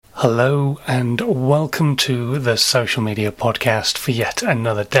Hello and welcome to the Social Media Podcast for yet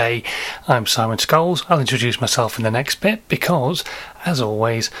another day. I'm Simon Scholes. I'll introduce myself in the next bit because, as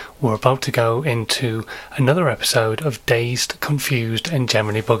always, we're about to go into another episode of Dazed, Confused and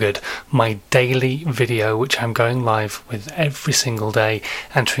Generally Buggered, my daily video which I'm going live with every single day,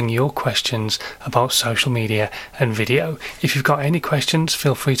 answering your questions about social media and video. If you've got any questions,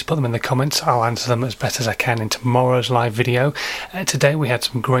 feel free to put them in the comments. I'll answer them as best as I can in tomorrow's live video. Today we had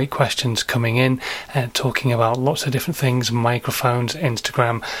some great questions coming in, talking about lots of different things, microphones,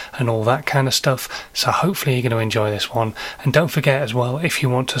 Instagram and all that kind of stuff. So hopefully you're going to enjoy this one. And don't forget as well, if you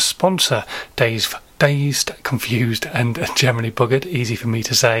want to sponsor Dazed, Confused and Generally Buggered, easy for me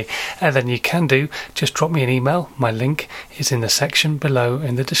to say, then you can do. Just drop me an email. My link is in the section below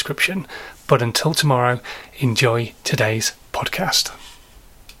in the description. But until tomorrow, enjoy today's podcast.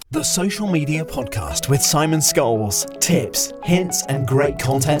 The Social Media Podcast with Simon Scholes. Tips, hints and great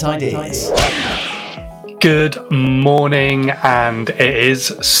content ideas. Good morning, and it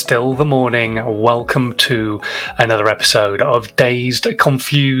is still the morning. Welcome to another episode of Dazed,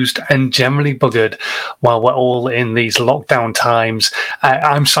 Confused and Generally Buggered while we're all in these lockdown times.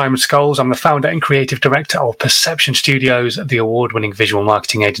 I'm Simon Scholes. I'm the founder and creative director of Perception Studios, the award-winning visual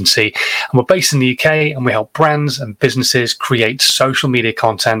marketing agency. And we're based in the UK, and we help brands and businesses create social media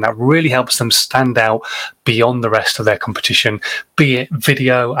content that really helps them stand out beyond the rest of their competition, be it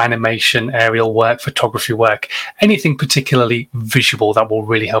video, animation, aerial work, photography work, anything particularly visual that will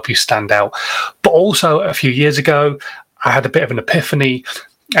really help you stand out. But also a few years ago, I had a bit of an epiphany,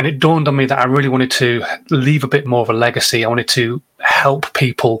 and it dawned on me that I really wanted to leave a bit more of a legacy. I wanted to help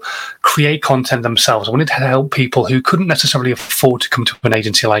people create content themselves. I wanted to help people who couldn't necessarily afford to come to an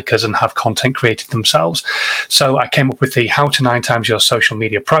agency like us and have content created themselves. So I came up with the How to 9 Times Your Social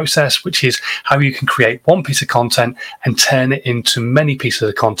Media process, which is how you can create one piece of content and turn it into many pieces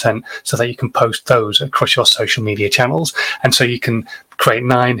of content so that you can post those across your social media channels. And so you can create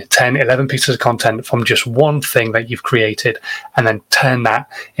 9, 10, 11 pieces of content from just one thing that you've created and then turn that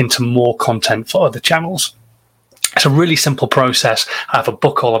into more content for other channels. It's a really simple process. I have a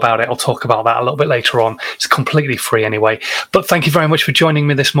book all about it. I'll talk about that a little bit later on. It's completely free anyway. But thank you very much for joining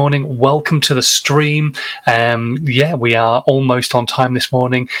me this morning. Welcome to the stream. We are almost on time this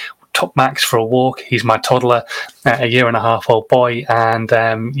morning. Took Max for a walk. He's my toddler, a 1.5-year-old boy. And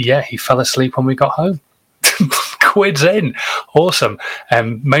he fell asleep when we got home. Quids in. Awesome.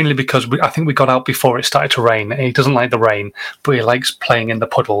 Mainly because I think we got out before it started to rain. He doesn't like the rain, but he likes playing in the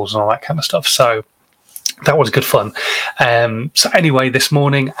puddles and all that kind of stuff. So that was good fun. So anyway, this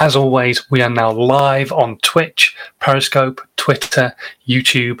morning, as always, we are now live on Twitch, Periscope, Twitter,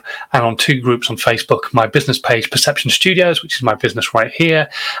 YouTube, and on 2 groups on Facebook. My business page, Perception Studios, which is my business right here,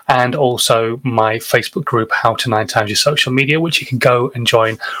 and also my Facebook group, How to 9 Times Your Social Media, which you can go and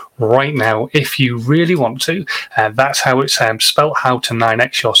join right now if you really want to. That's how it's spelled, How to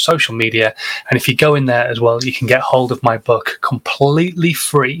 9X Your Social Media. And if you go in there as well, you can get hold of my book completely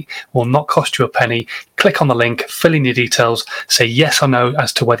free. Will not cost you a penny. Click on the link, fill in your details, say yes or no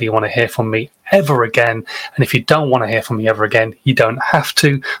as to whether you want to hear from me ever again. And if you don't want to hear from me ever again, you don't have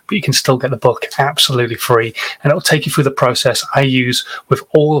to, but you can still get the book absolutely free. And it'll take you through the process I use with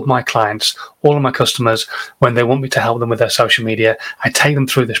all of my clients, all of my customers, when they want me to help them with their social media. I take them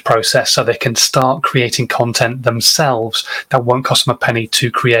through this process so they can start creating content themselves that won't cost them a penny to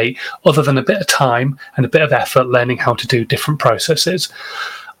create, other than a bit of time and a bit of effort learning how to do different processes.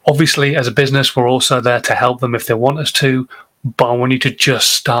 Obviously, as a business, we're also there to help them if they want us to, but I want you to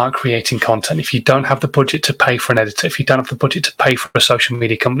just start creating content. If you don't have the budget to pay for an editor, if you don't have the budget to pay for a social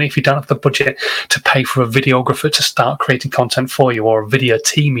media company, if you don't have the budget to pay for a videographer to start creating content for you, or a video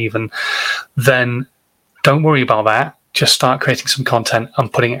team even, then don't worry about that. Just start creating some content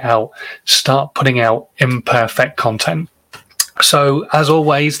and putting it out. Start putting out imperfect content. So, as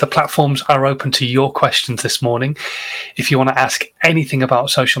always, the platforms are open to your questions this morning. If you want to ask anything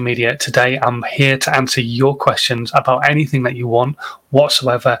about social media today, I'm here to answer your questions about anything that you want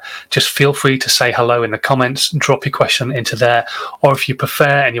whatsoever. Just feel free to say hello in the comments, drop your question into there, or if you prefer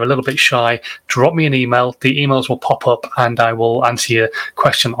and you're a little bit shy, drop me an email. The emails will pop up and I will answer your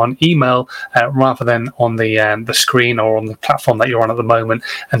question on email rather than on the screen or on the platform that you're on at the moment.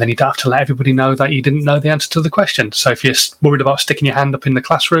 And then you don't have to let everybody know that you didn't know the answer to the question. So if you're worried about sticking your hand up in the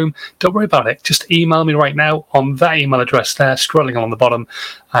classroom, don't worry about it. Just email me right now on that email address there, scrolling along the bottom,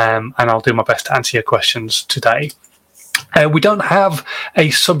 and I'll do my best to answer your questions today. We don't have a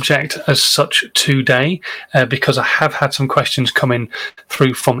subject as such today because I have had some questions coming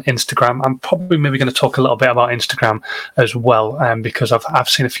through from Instagram. I'm probably maybe going to talk a little bit about Instagram as well because I've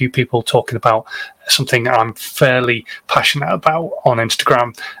seen a few people talking about something I'm fairly passionate about on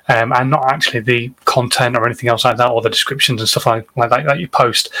Instagram and not actually the content or anything else like that or the descriptions and stuff like that you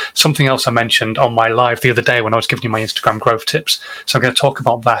post. Something else I mentioned on my live the other day when I was giving you my Instagram growth tips. So I'm going to talk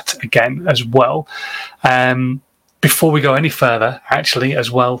about that again as well. Before we go any further, actually,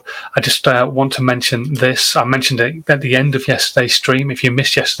 as well, I just want to mention this. I mentioned it at the end of yesterday's stream. If you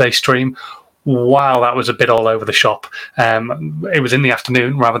missed yesterday's stream, wow, that was a bit all over the shop. It was in the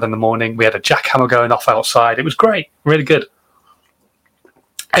afternoon rather than the morning. We had a jackhammer going off outside. It was great, really good.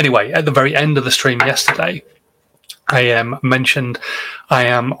 Anyway, at the very end of the stream yesterday, I mentioned I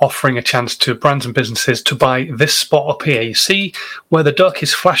am offering a chance to brands and businesses to buy this spot up here. You see where the duck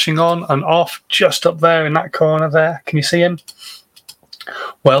is flashing on and off just up there in that corner there? Can you see him?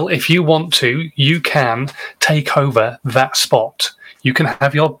 Well, if you want to, you can take over that spot. You can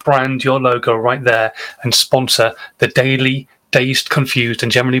have your brand, your logo right there and sponsor the daily Dazed, Confused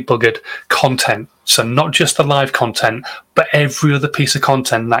and Generally Buggered content. So not just the live content, but every other piece of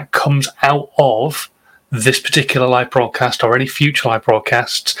content that comes out of this particular live broadcast or any future live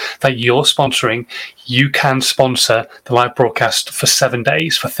broadcasts that you're sponsoring. You can sponsor the live broadcast for 7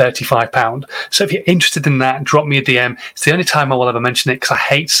 days for £35. So if you're interested in that, drop me a DM. It's the only time I will ever mention it because I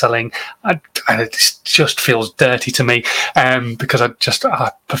hate selling. It just feels dirty to me because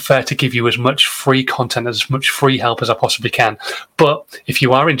I prefer to give you as much free content, as much free help as I possibly can. But if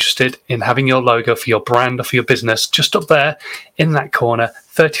you are interested in having your logo for your brand or for your business, just up there in that corner,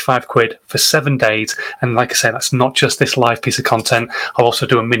 35 quid for 7 days. And like I say, that's not just this live piece of content. I'll also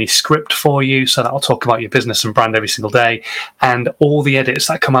do a mini script for you so that I'll talk about your business and brand every single day. And all the edits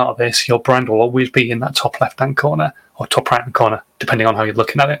that come out of this, your brand will always be in that top left-hand corner or top right-hand corner, depending on how you're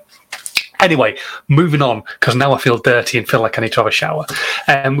looking at it. Anyway, moving on, because now I feel dirty and feel like I need to have a shower.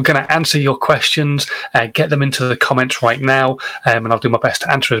 We're going to answer your questions, get them into the comments right now, and I'll do my best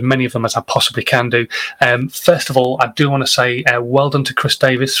to answer as many of them as I possibly can do. First of all, I do want to say well done to Chris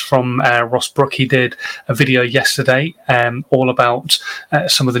Davis from Ross Brook. He did a video yesterday all about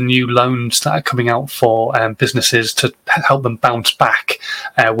some of the new loans that are coming out for businesses to help them bounce back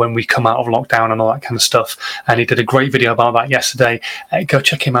when we come out of lockdown and all that kind of stuff. And he did a great video about that yesterday. Go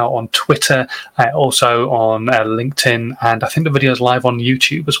check him out on Twitter. Also on LinkedIn, and I think the video is live on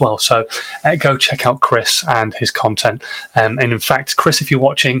YouTube as well. So go check out Chris and his content. And in fact, Chris, if you're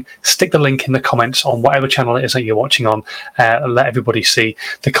watching, stick the link in the comments on whatever channel it is that you're watching on. Let everybody see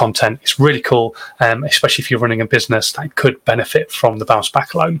the content. It's really cool, especially if you're running a business that could benefit from the bounce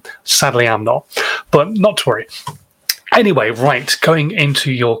back loan. Sadly, I'm not, but not to worry. Anyway, right, going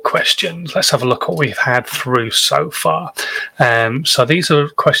into your questions, let's have a look what we've had through so far. So these are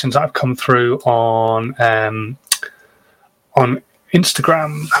questions that have come through on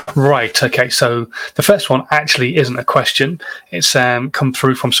Instagram. Right, okay, so the first one actually isn't a question. It's come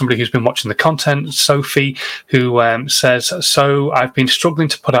through from somebody who's been watching the content, Sophie, who says, so I've been struggling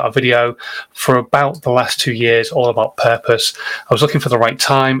to put out a video for about the last 2 years, all about purpose. I was looking for the right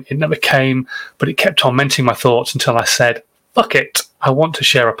time. It never came, but it kept tormenting my thoughts until I said, fuck it. I want to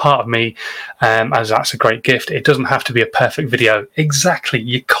share a part of me, as that's a great gift. It doesn't have to be a perfect video. Exactly.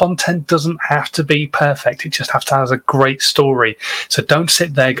 Your content doesn't have to be perfect. It just has to have a great story. So don't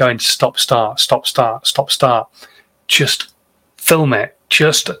sit there going stop, start, stop, start, stop, start. Just film it.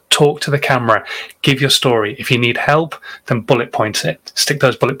 Just talk to the camera. Give your story. If you need help, then bullet point it. Stick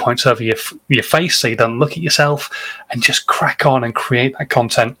those bullet points over your face so you don't look at yourself, and just crack on and create that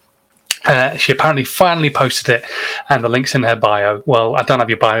content. She apparently finally posted it, and the link's in her bio. Well, I don't have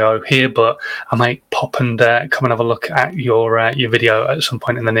your bio here, but I might pop and come and have a look at your video at some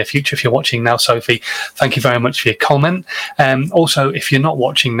point in the near future. If you're watching now, Sophie, thank you very much for your comment. Also, if you're not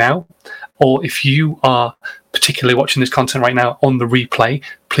watching now, or if you are particularly watching this content right now on the replay,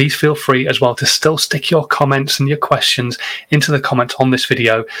 please feel free as well to still stick your comments and your questions into the comments on this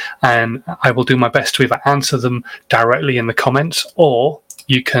video, and I will do my best to either answer them directly in the comments, or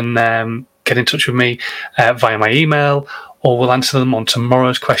you can get in touch with me via my email, or we'll answer them on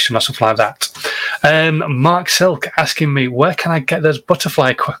tomorrow's question or something like that. Mark Silk asking me, where can I get those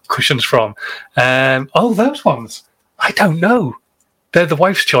butterfly cushions from? Those ones. I don't know. They're the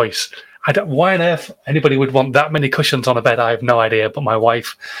wife's choice. Why on earth anybody would want that many cushions on a bed, I have no idea, but my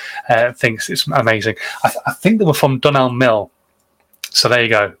wife thinks it's amazing. I think they were from Dunelm Mill. So there you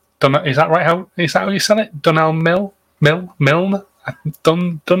go. Is that right? Is that how you say it? Dunelm Mill? Milne?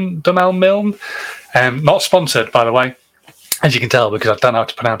 Dunelm Milne? Not sponsored, by the way. as you can tell, because I don't know how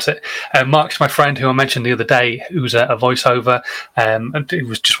to pronounce it. Mark's my friend who I mentioned the other day, who's a voiceover. It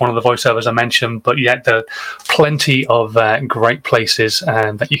was just one of the voiceovers I mentioned, but yet there are plenty of great places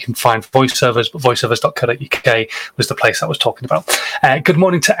that you can find voiceovers, but voiceovers.co.uk was the place I was talking about. Good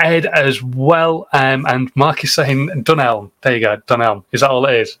morning to Ed as well. And Mark is saying Dunelm. There you go, Dunelm. Is that all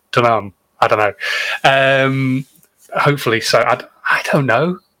it is? Dunelm. I don't know. Hopefully so. I don't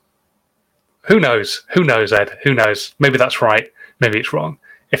know. Who knows? Who knows, Ed? Who knows? Maybe that's right. Maybe it's wrong.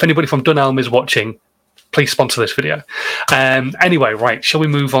 If anybody from Dunelm is watching, please sponsor this video. Anyway, right. Shall we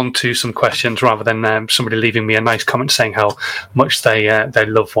move on to some questions rather than somebody leaving me a nice comment saying how much they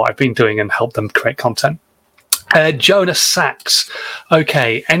love what I've been doing and help them create content? Jonas Sachs.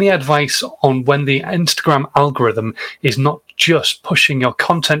 Okay, any advice on when the Instagram algorithm is not just pushing your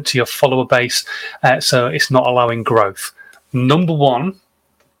content to your follower base, so it's not allowing growth? Number one,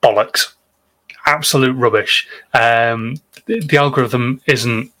 bollocks. Absolute rubbish. The algorithm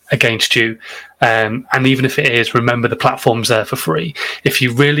isn't against you, and even if it is, remember the platform's there for free. If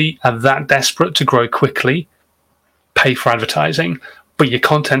you really are that desperate to grow quickly, pay for advertising, but your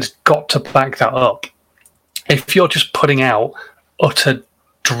content's got to back that up. If you're just putting out utter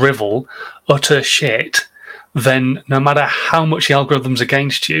drivel, utter shit, then no matter how much the algorithm's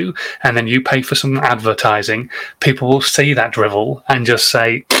against you, and then you pay for some advertising, people will see that drivel and just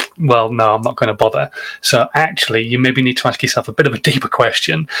say, well, no, I'm not going to bother. So actually, you maybe need to ask yourself a bit of a deeper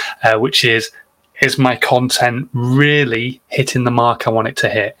question, which is my content really hitting the mark I want it to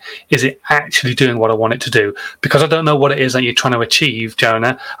hit? Is it actually doing what I want it to do? Because I don't know what it is that you're trying to achieve,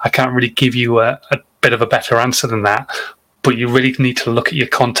 Jonah. I can't really give you a bit of a better answer than that. But you really need to look at your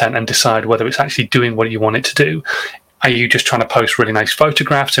content and decide whether it's actually doing what you want it to do. Are you just trying to post really nice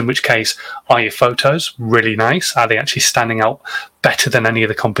photographs? In which case, are your photos really nice? Are they actually standing out better than any of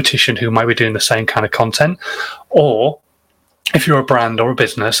the competition who might be doing the same kind of content? Or if you're a brand or a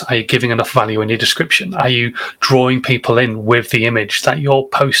business, are you giving enough value in your description? Are you drawing people in with the image that you're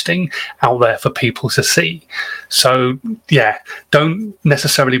posting out there for people to see? So, yeah, don't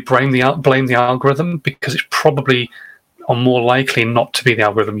necessarily blame the algorithm, because it's probably are more likely not to be the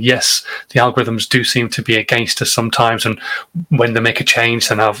algorithm. Yes, the algorithms do seem to be against us sometimes, and when they make a change,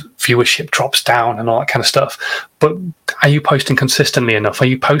 then our viewership drops down and all that kind of stuff. But are you posting consistently enough? Are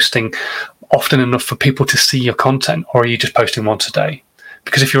you posting often enough for people to see your content, or are you just posting once a day?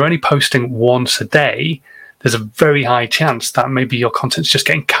 Because if you're only posting once a day, there's a very high chance that maybe your content's just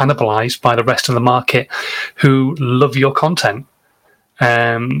getting cannibalized by the rest of the market who love your content.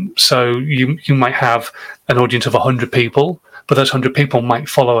 So you might have an audience of 100 people, but those 100 people might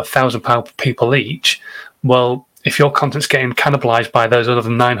follow 1,000 people each. Well, if your content's getting cannibalized by those other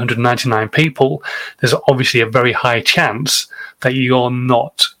 999 people, there's obviously a very high chance that you're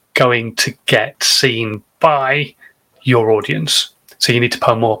not going to get seen by your audience. So you need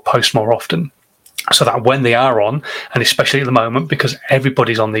to post more often, so that when they are on, and especially at the moment, because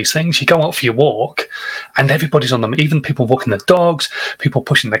everybody's on these things, you go out for your walk and everybody's on them. Even people walking their dogs, people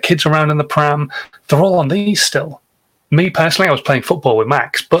pushing their kids around in the pram, they're all on these still. Me personally, I was playing football with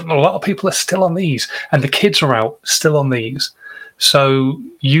Max, but a lot of people are still on these, and the kids are out still on these. So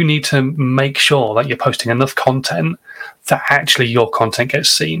you need to make sure that you're posting enough content that actually your content gets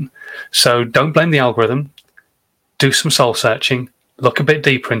seen. So don't blame the algorithm. Do some soul searching. Look a bit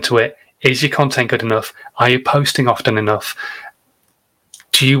deeper into it. Is your content good enough? Are you posting often enough?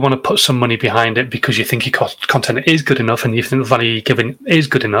 Do you want to put some money behind it because you think your content is good enough and you think the value you're giving is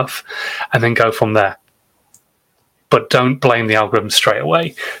good enough, and then go from there? But don't blame the algorithm straight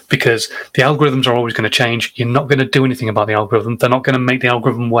away, because the algorithms are always going to change. You're not going to do anything about the algorithm. They're not going to make the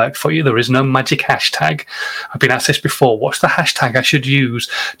algorithm work for you. There is no magic hashtag. I've been asked this before. What's the hashtag I should use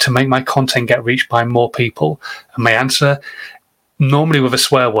to make my content get reached by more people? And my answer, normally with a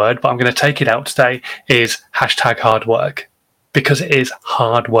swear word, but I'm going to take it out today, is hashtag hard work. Because it is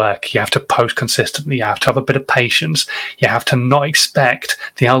hard work. You have to post consistently. You have to have a bit of patience. You have to not expect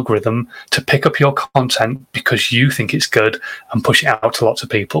the algorithm to pick up your content because you think it's good and push it out to lots of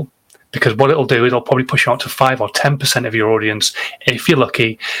people. Because what it'll do is it'll probably push you out to 5 or 10% of your audience if you're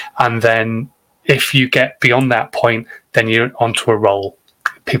lucky. And then if you get beyond that point, then you're onto a roll.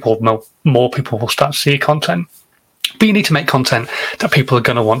 More people will start to see your content. But you need to make content that people are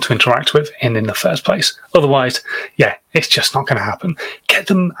going to want to interact with in the first place. Otherwise, yeah, it's just not going to happen. Get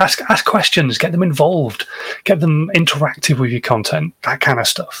them, ask questions, get them involved, get them interactive with your content, that kind of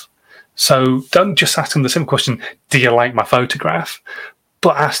stuff. So don't just ask them the simple question, do you like my photograph?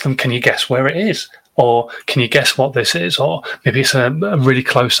 But ask them, can you guess where it is? Or can you guess what this is? Or maybe it's a really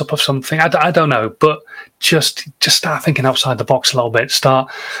close up of something. I don't know, but just start thinking outside the box a little bit. Start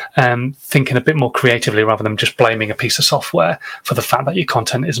thinking a bit more creatively rather than just blaming a piece of software for the fact that your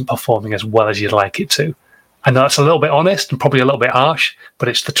content isn't performing as well as you'd like it to. I know that's a little bit honest and probably a little bit harsh, but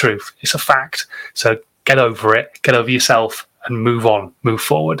it's the truth. It's a fact. So get over it, get over yourself, and move on, move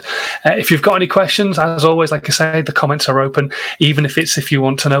forward. If you've got any questions, as always, like I say, the comments are open, even if you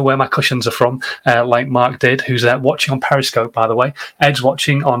want to know where my cushions are from, like Mark did, who's watching on Periscope, by the way. Ed's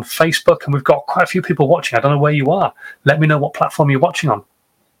watching on Facebook, and we've got quite a few people watching. I don't know where you are. Let me know what platform you're watching on.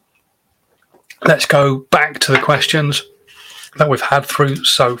 Let's go back to the questions that we've had through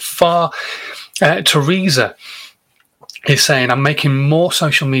so far. Teresa is saying, I'm making more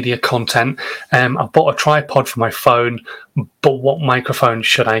social media content. I've bought a tripod for my phone, but what microphone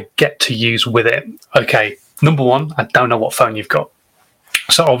should I get to use with it? Okay, number one, I don't know what phone you've got.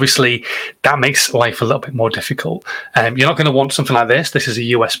 So obviously that makes life a little bit more difficult. You're not going to want something like this. This is a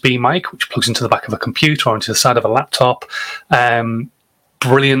USB mic, which plugs into the back of a computer or into the side of a laptop.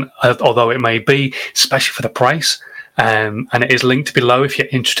 Brilliant, although it may be, especially for the price. And it is linked below if you're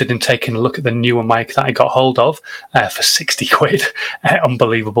interested in taking a look at the newer mic that I got hold of for 60 quid.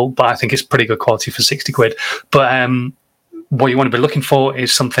 Unbelievable, but I think it's pretty good quality for 60 quid. But what you want to be looking for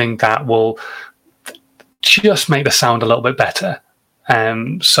is something that will just make the sound a little bit better.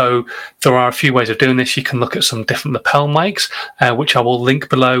 So there are a few ways of doing this. You can look at some different lapel mics, which I will link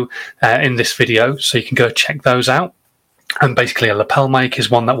below in this video, so you can go check those out. And basically a lapel mic is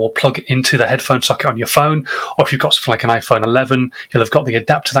one that will plug into the headphone socket on your phone, or if you've got something like an iPhone 11, you'll have got the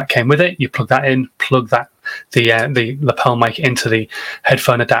adapter that came with it. You plug that in, plug the lapel mic into the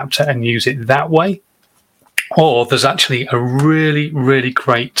headphone adapter and use it that way. Or there's actually a really, really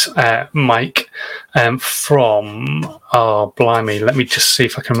great mic from, oh, blimey, let me just see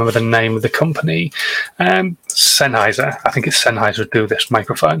if I can remember the name of the company. Sennheiser. I think it's Sennheiser do this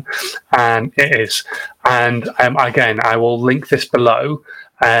microphone. And it is. And again, I will link this below.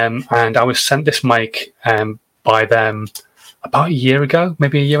 And I was sent this mic by them about a year ago,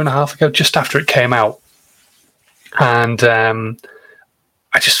 maybe a year and a half ago, just after it came out. And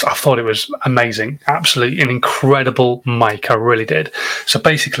I thought it was amazing. Absolutely an incredible mic. I really did. So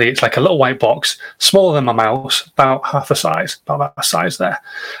basically, it's like a little white box, smaller than my mouse, about half the size, about that size there.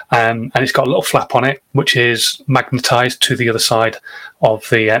 And it's got a little flap on it, which is magnetized to the other side of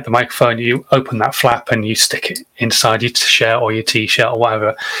the microphone. You open that flap and you stick it inside your shirt or your t-shirt or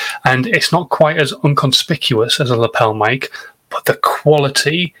whatever. And it's not quite as inconspicuous as a lapel mic, but the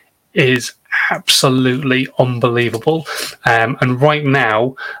quality is absolutely unbelievable. And right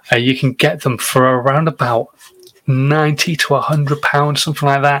now you can get them for around about £90 to £100, something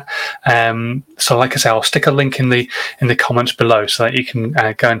like that. So like I say, I'll stick a link in the comments below so that you can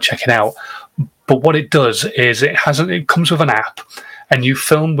go and check it out. But what it does is it comes with an app, and you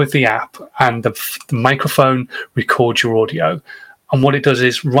film with the app, and the microphone records your audio. And what it does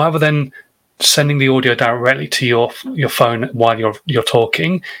is, rather than sending the audio directly to your phone while you're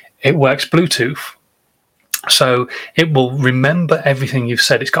talking, it works Bluetooth. So it will remember everything you've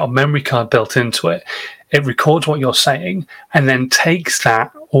said. It's got a memory card built into it. It records what you're saying and then takes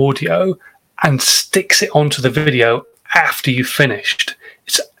that audio and sticks it onto the video after you've finished.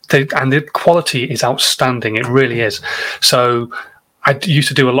 And the quality is outstanding. It really is. So I used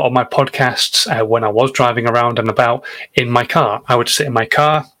to do a lot of my podcasts when I was driving around and about in my car. I would sit in my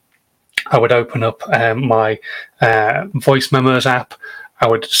car. I would open up my voice memos app. I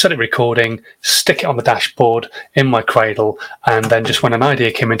would set it recording, stick it on the dashboard in my cradle, and then just when an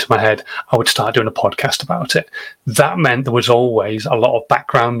idea came into my head, I would start doing a podcast about it. That meant there was always a lot of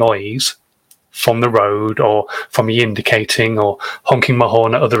background noise from the road, or from me indicating or honking my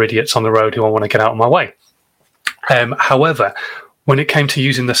horn at other idiots on the road who I want to get out of my way. However, when it came to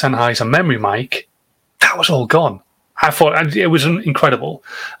using the Sennheiser memory mic, that was all gone. I thought it was incredible.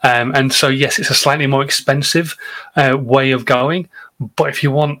 And so, yes, it's a slightly more expensive way of going. But if you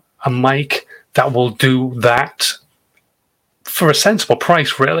want a mic that will do that for a sensible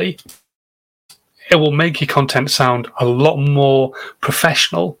price, really, it will make your content sound a lot more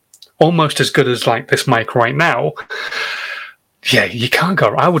professional, almost as good as like this mic right now. Yeah, you can't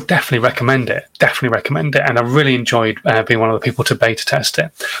go. I would definitely recommend it. And I really enjoyed being one of the people to beta test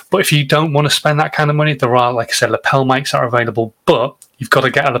it. But if you don't want to spend that kind of money, there are, like I said, lapel mics that are available, but you've got to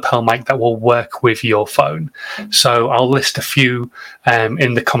get a lapel mic that will work with your phone. So I'll list a few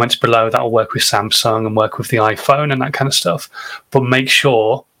in the comments below that will work with Samsung and work with the iPhone and that kind of stuff. But make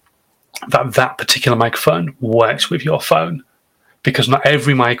sure that particular microphone works with your phone, because not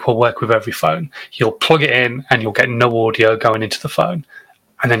every mic will work with every phone. You'll plug it in and you'll get no audio going into the phone,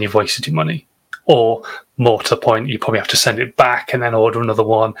 and then you've wasted your money. or more to the point, you probably have to send it back and then order another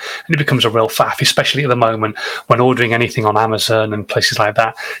one, and it becomes a real faff, especially at the moment when ordering anything on Amazon and places like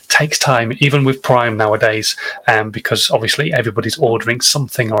that. It takes time, even with Prime nowadays, because obviously everybody's ordering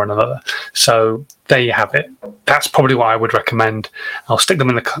something or another. So there you have it. That's probably what I would recommend. I'll stick them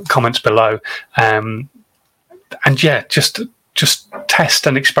in the comments below. And yeah, just test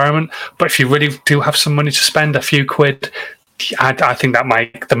and experiment. But if you really do have some money to spend, a few quid, I think that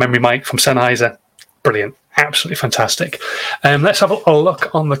mic, the memory mic from Sennheiser, brilliant, absolutely fantastic. Let's have a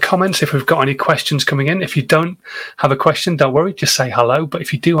look on the comments if we've got any questions coming in. If you don't have a question, don't worry, just say hello. But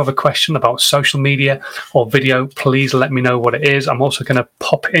if you do have a question about social media or video, please let me know what it is. I'm also going to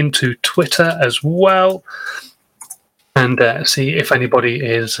pop into Twitter as well and see if anybody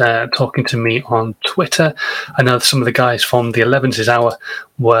is talking to me on Twitter. I know some of the guys from the 11's Hour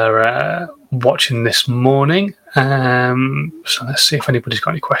were watching this morning. So let's see if anybody's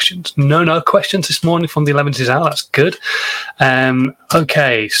got any questions. No questions this morning from the 11's Hour. That's good.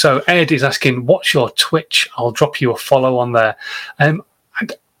 Okay, so Ed is asking, what's your Twitch? I'll drop you a follow on there. I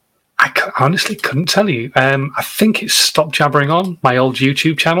honestly couldn't tell you. I think it's Stop Jabbering On, my old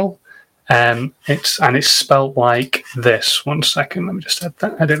YouTube channel. It's spelt like this. 1 second, let me just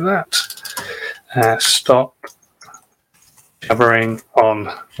edit that. Stop Jabbering On,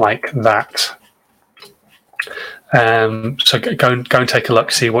 like that. So go and take a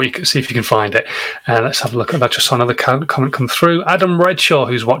look, see if you can find it. Let's have a look at that. Just saw another comment come through. Adam Redshaw,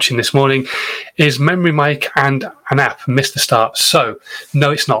 who's watching this morning, is Memory Mic and an app. Missed the start. So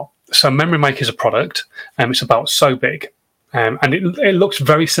no, it's not. So Memory Mic is a product, and it's about so big. And it looks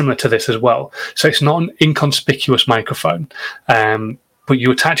very similar to this as well. So it's not an inconspicuous microphone, but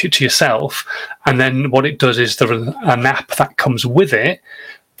you attach it to yourself, and then what it does is there's an app that comes with it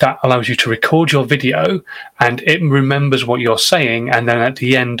that allows you to record your video, and it remembers what you're saying, and then at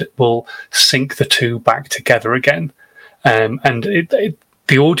the end will sync the two back together again. And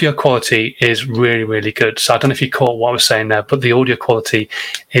the audio quality is really, really good. So I don't know if you caught what I was saying there, but the audio quality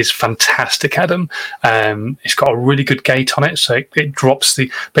is fantastic, Adam. It's got a really good gate on it. So it drops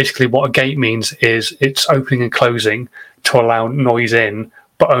basically what a gate means is it's opening and closing to allow noise in,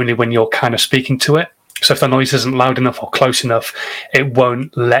 but only when you're kind of speaking to it. So if the noise isn't loud enough or close enough, it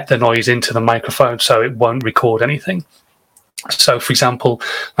won't let the noise into the microphone, so it won't record anything. So, for example,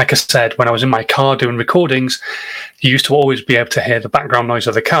 like I said, when I was in my car doing recordings, you used to always be able to hear the background noise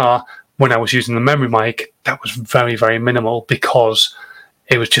of the car. When I was using the memory mic, that was very, very minimal because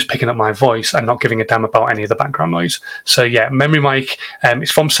it was just picking up my voice and not giving a damn about any of the background noise. So, yeah, memory mic, it's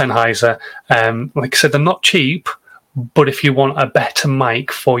from Sennheiser. Like I said, they're not cheap, but if you want a better mic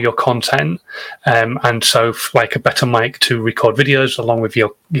for your content, and so like a better mic to record videos along with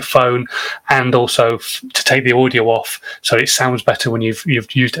your phone, and also to take the audio off so it sounds better when you've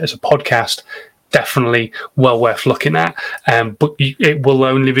used it as a podcast, definitely well worth looking at. But it will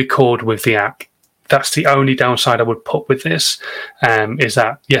only record with the app. That's the only downside I would put with this, is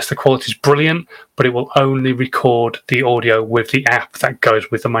that, yes, the quality is brilliant, but it will only record the audio with the app that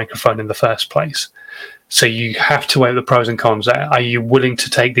goes with the microphone in the first place. So you have to weigh the pros and cons there. Are you willing to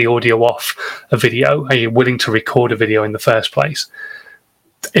take the audio off a video? Are you willing to record a video in the first place?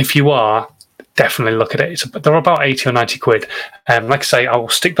 If you are, definitely look at it. They're about 80 or 90 quid. Like I say, I will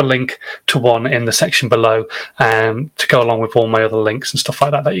stick the link to one in the section below to go along with all my other links and stuff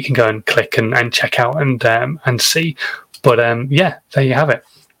like that you can go and click and check out and see. But yeah, there you have it.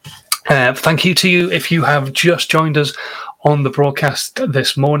 Thank you to you if you have just joined us on the broadcast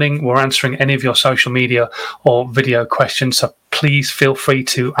this morning. We're answering any of your social media or video questions, so please feel free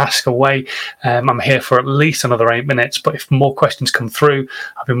to ask away. I'm here for at least another 8 minutes, but if more questions come through,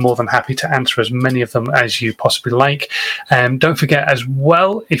 I'll be more than happy to answer as many of them as you possibly like. Don't forget as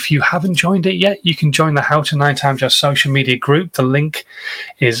well, if you haven't joined it yet, you can join the How to 9 Times Your Social Media group. The link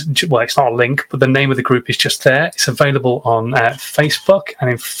is, well, it's not a link, but the name of the group is just there. It's available on Facebook, and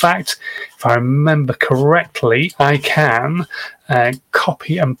in fact, if I remember correctly, I can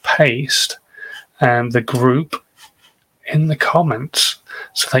copy and paste the group in the comments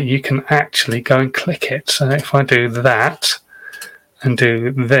so that you can actually go and click it. So if I do that and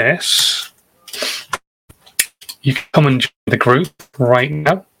do this, you can come and join the group right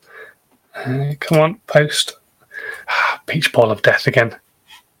now. Come on, post. Peach ball of death again.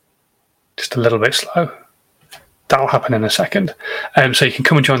 Just a little bit slow. That'll happen in a second. So you can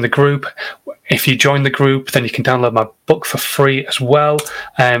come and join the group. If you join the group, then you can download my book for free as well.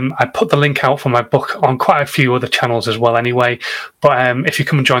 I put the link out for my book on quite a few other channels as well anyway. But if you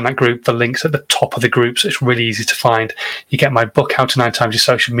come and join that group, the link's at the top of the group, so it's really easy to find. You get my book, How to 9 Times Your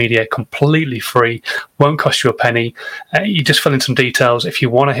Social Media, completely free. Won't cost you a penny. You just fill in some details. If you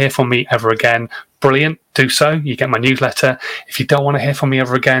want to hear from me ever again, brilliant, do so. You get my newsletter. If you don't want to hear from me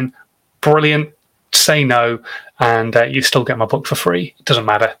ever again, brilliant, say no, and you still get my book for free. It doesn't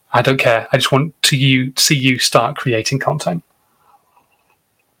matter. I don't care. I just want to see you start creating content.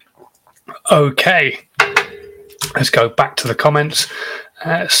 Okay, let's go back to the comments.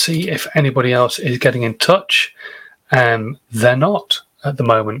 See if anybody else is getting in touch. They're not at the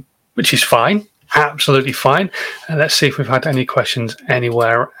moment, which is fine. Absolutely fine. Let's see if we've had any questions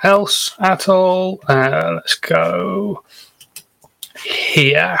anywhere else at all. Let's go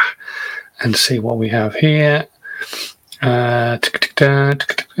here and see what we have here. Nope,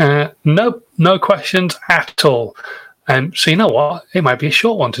 no questions at all. So you know what? It might be a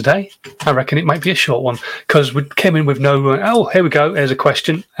short one today. I reckon it might be a short one because we came in with no... Oh, here we go. Here's a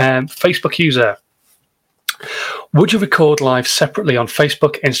question. Facebook user. Would you record live separately on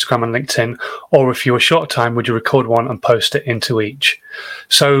Facebook, Instagram and LinkedIn? Or if you were short time, would you record one and post it into each?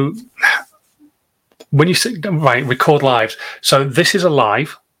 So when you say, right, record live. So this is a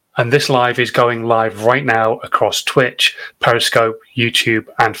live. And this live is going live right now across Twitch, Periscope, YouTube,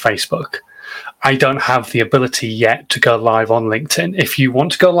 and Facebook. I don't have the ability yet to go live on LinkedIn. If you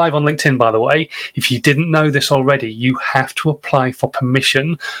want to go live on LinkedIn, by the way, if you didn't know this already, you have to apply for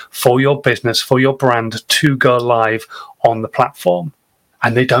permission for your business, for your brand to go live on the platform.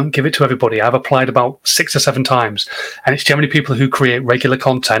 And they don't give it to everybody. I've applied about 6 or 7 times, and it's generally people who create regular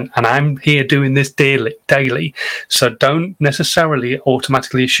content, and I'm here doing this daily. So don't necessarily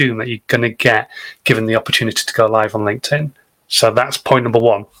automatically assume that you're going to get given the opportunity to go live on LinkedIn. So that's point number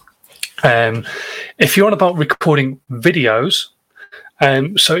 1. If you're on about recording videos,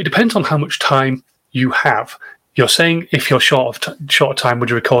 so it depends on how much time you have. You're saying if you're short of time,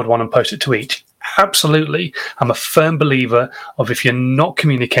 would you record one and post it to each? Absolutely. I'm a firm believer of if you're not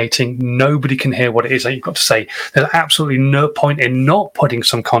communicating, nobody can hear what it is that you've got to say. There's absolutely no point in not putting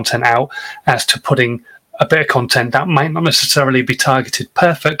some content out as to putting a bit of content that might not necessarily be targeted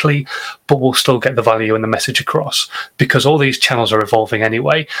perfectly, but will still get the value and the message across, because all these channels are evolving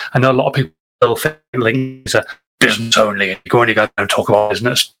anyway. I know a lot of people think links are business only, and you can only go and talk about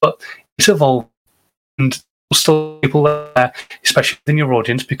business, but it's evolving. And still people there, especially within your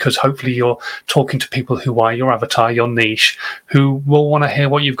audience, because hopefully you're talking to people who are your avatar, your niche, who will want to hear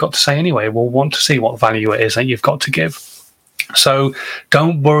what you've got to say anyway, will want to see what value it is that you've got to give. So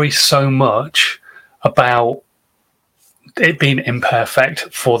don't worry so much about it being imperfect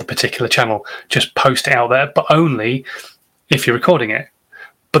for the particular channel. Just post it out there, but only if you're recording it.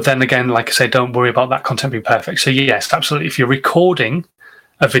 But then again, like I say, don't worry about that content being perfect. So yes, absolutely. If you're recording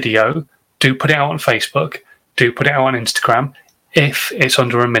a video, do put it out on Facebook. Do put it out on Instagram if it's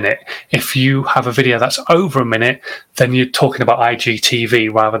under a minute. If you have a video that's over a minute, then you're talking about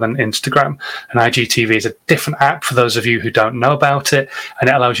IGTV rather than Instagram. And IGTV is a different app for those of you who don't know about it, and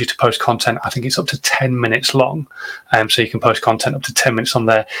it allows you to post content. I think it's up to 10 minutes long. So you can post content up to 10 minutes on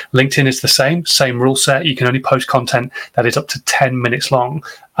there. LinkedIn is the same rule set. You can only post content that is up to 10 minutes long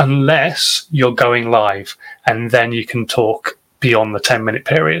unless you're going live, and then you can talk beyond the 10-minute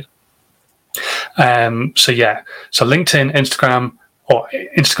period. So LinkedIn, Instagram, or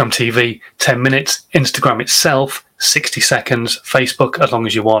Instagram TV, 10 minutes. Instagram itself, 60 seconds. Facebook, as long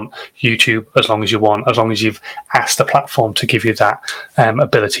as you want. YouTube, as long as you want, as long as you've asked the platform to give you that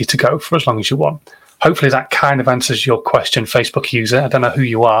ability to go for as long as you want. Hopefully that kind of answers your question, Facebook user. I don't know who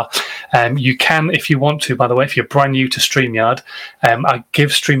you are. You can, if you want to, by the way, if you're brand new to StreamYard, I give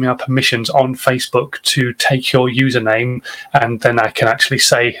StreamYard permissions on Facebook to take your username, and then I can actually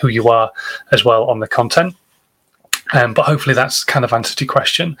say who you are as well on the content. But hopefully that's kind of answered your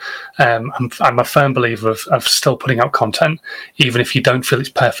question. I'm a firm believer of still putting out content, even if you don't feel it's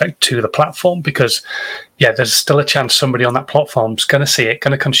perfect to the platform, because, yeah, there's still a chance somebody on that platform's going to see it,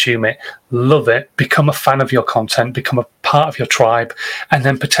 going to consume it, love it, become a fan of your content, become a part of your tribe, and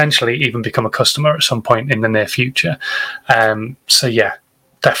then potentially even become a customer at some point in the near future. So, yeah,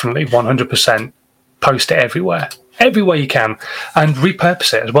 definitely 100% post it everywhere you can, and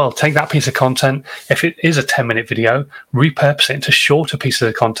repurpose it as well. Take that piece of content, if it is a 10-minute video, repurpose it into shorter pieces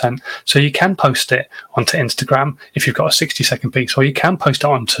of content, so you can post it onto Instagram if you've got a 60-second piece, or you can post it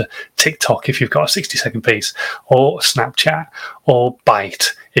onto TikTok if you've got a 60-second piece, or Snapchat, or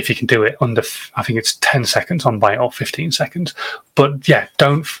Byte if you can do it under, I think it's 10 seconds on Byte or 15 seconds. But yeah,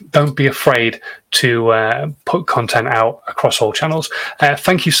 don't be afraid to put content out across all channels.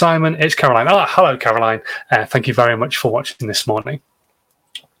 Thank you, Simon. It's Caroline. Hello, Caroline. Thank you very much for watching this morning.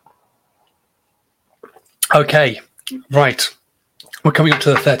 Okay, right. We're coming up to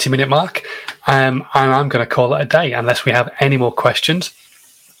the 30-minute mark, and I'm going to call it a day unless we have any more questions.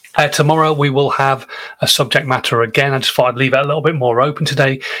 Tomorrow we will have a subject matter again. I just thought I'd leave it a little bit more open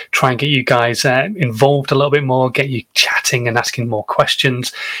today, try and get you guys involved a little bit more, get you chatting and asking more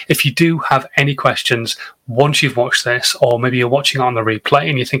questions. If you do have any questions once you've watched this, or maybe you're watching it on the replay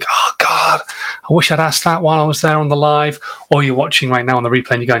and you think, oh God, I wish I'd asked that while I was there on the live, or you're watching right now on the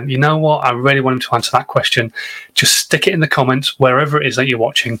replay and you're going, you know what, I really want him to answer that question, just stick it in the comments wherever it is that you're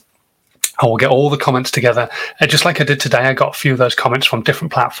watching. I will get all the comments together. Just like I did today, I got a few of those comments from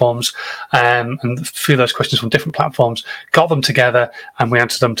different platforms and a few of those questions from different platforms, got them together, and we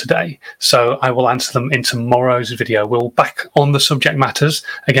answered them today. So I will answer them in tomorrow's video. We'll back on the subject matters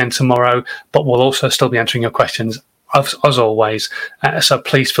again tomorrow, but we'll also still be answering your questions as always. So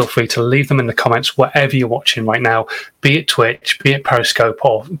please feel free to leave them in the comments wherever you're watching right now, be it Twitch, be it Periscope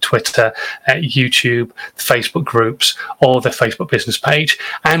or Twitter, YouTube, Facebook groups, or the Facebook business page.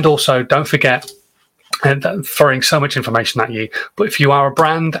 And also don't forget, throwing so much information at you, but if you are a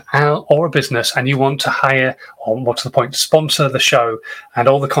brand or a business and you want to hire, or more to the point, sponsor the show and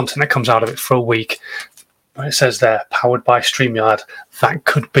all the content that comes out of it for a week, it says there, powered by StreamYard, that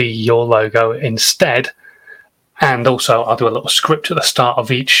could be your logo instead. And also, I'll do a little script at the start of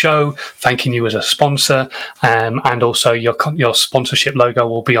each show, thanking you as a sponsor. And also, your sponsorship logo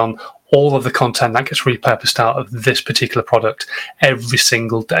will be on all of the content that gets repurposed out of this particular product every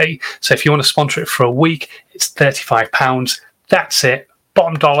single day. So if you want to sponsor it for a week, it's £35. That's it.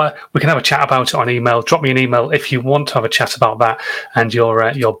 Bottom dollar. We can have a chat about it on email. Drop me an email if you want to have a chat about that and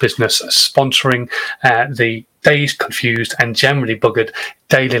your business sponsoring the Dazed, Confused and Generally Buggered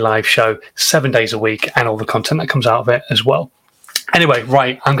daily live show 7 days a week and all the content that comes out of it as well. Anyway,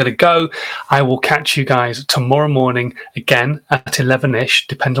 right, I'm going to go. I will catch you guys tomorrow morning again at 11ish,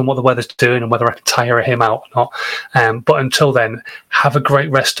 depends on what the weather's doing and whether I can tire him out or not. But until then, have a great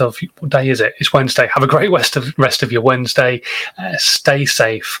rest of, what day is it? It's Wednesday. Have a great rest of your Wednesday. Stay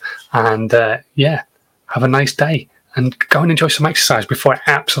safe and have a nice day. And go and enjoy some exercise before it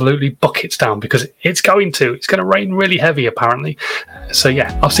absolutely buckets down, because it's going to rain really heavy apparently. So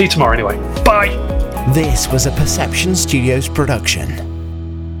yeah, I'll see you tomorrow anyway. Bye. This was a Perception Studios production.